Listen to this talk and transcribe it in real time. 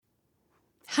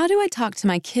How do I talk to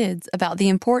my kids about the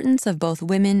importance of both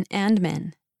women and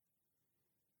men?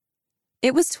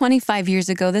 It was 25 years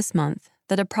ago this month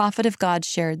that a prophet of God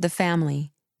shared The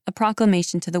Family, a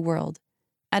proclamation to the world,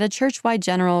 at a church-wide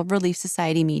General Relief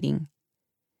Society meeting.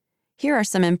 Here are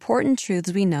some important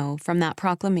truths we know from that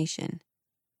proclamation.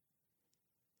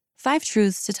 5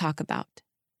 truths to talk about.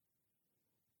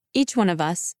 Each one of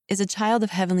us is a child of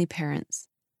heavenly parents.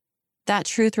 That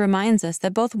truth reminds us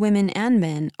that both women and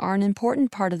men are an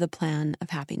important part of the plan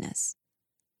of happiness.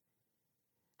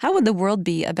 How would the world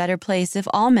be a better place if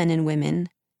all men and women,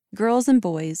 girls and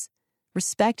boys,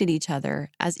 respected each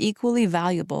other as equally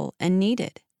valuable and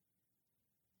needed?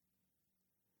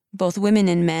 Both women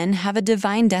and men have a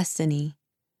divine destiny.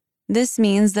 This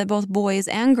means that both boys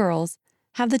and girls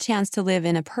have the chance to live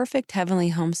in a perfect heavenly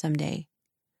home someday.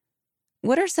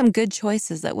 What are some good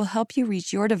choices that will help you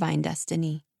reach your divine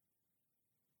destiny?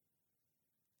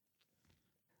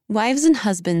 Wives and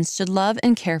husbands should love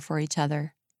and care for each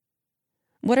other.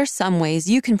 What are some ways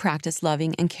you can practice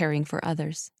loving and caring for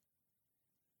others?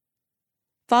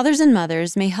 Fathers and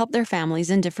mothers may help their families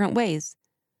in different ways,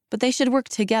 but they should work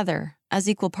together as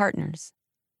equal partners.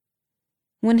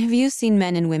 When have you seen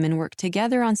men and women work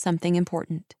together on something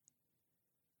important?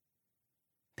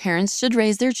 Parents should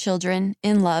raise their children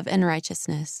in love and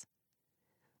righteousness.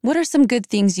 What are some good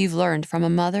things you've learned from a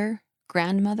mother,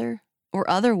 grandmother, or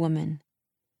other woman?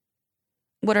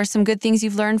 What are some good things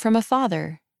you've learned from a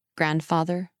father,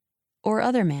 grandfather, or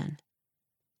other man?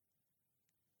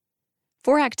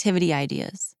 4 activity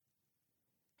ideas.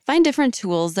 Find different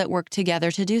tools that work together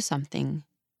to do something.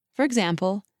 For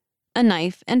example, a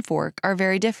knife and fork are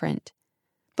very different,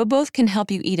 but both can help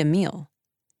you eat a meal.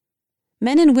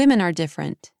 Men and women are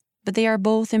different, but they are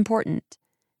both important,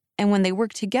 and when they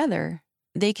work together,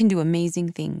 they can do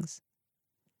amazing things.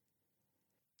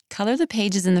 Color the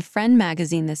pages in the Friend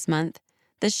magazine this month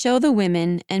that show the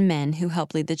women and men who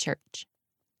help lead the church.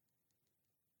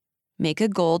 Make a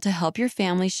goal to help your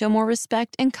family show more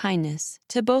respect and kindness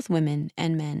to both women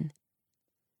and men.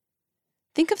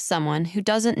 Think of someone who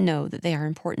doesn't know that they are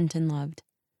important and loved.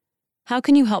 How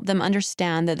can you help them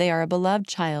understand that they are a beloved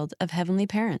child of heavenly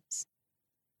parents?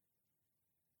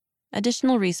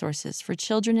 Additional resources for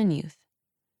children and youth.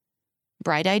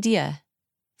 Bright Idea.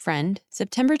 Friend,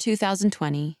 September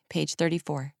 2020, page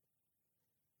 34.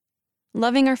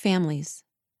 Loving Our Families.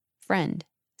 Friend,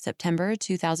 September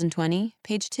 2020,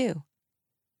 page 2.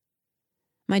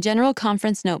 My General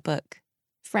Conference Notebook.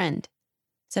 Friend,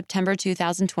 September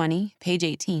 2020, page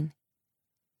 18.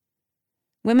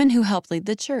 Women Who Help Lead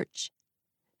the Church.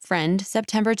 Friend,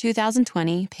 September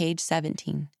 2020, page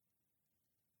 17.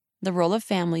 The Role of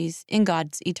Families in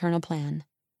God's Eternal Plan.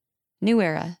 New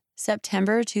Era,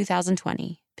 September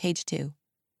 2020, page 2.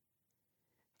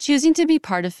 Choosing to be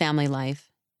part of family life.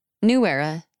 New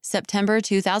Era, September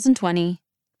 2020,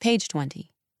 page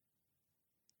 20.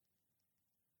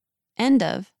 End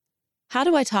of How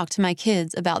Do I Talk to My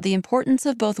Kids About the Importance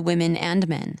of Both Women and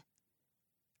Men?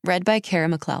 Read by Kara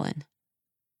McClellan.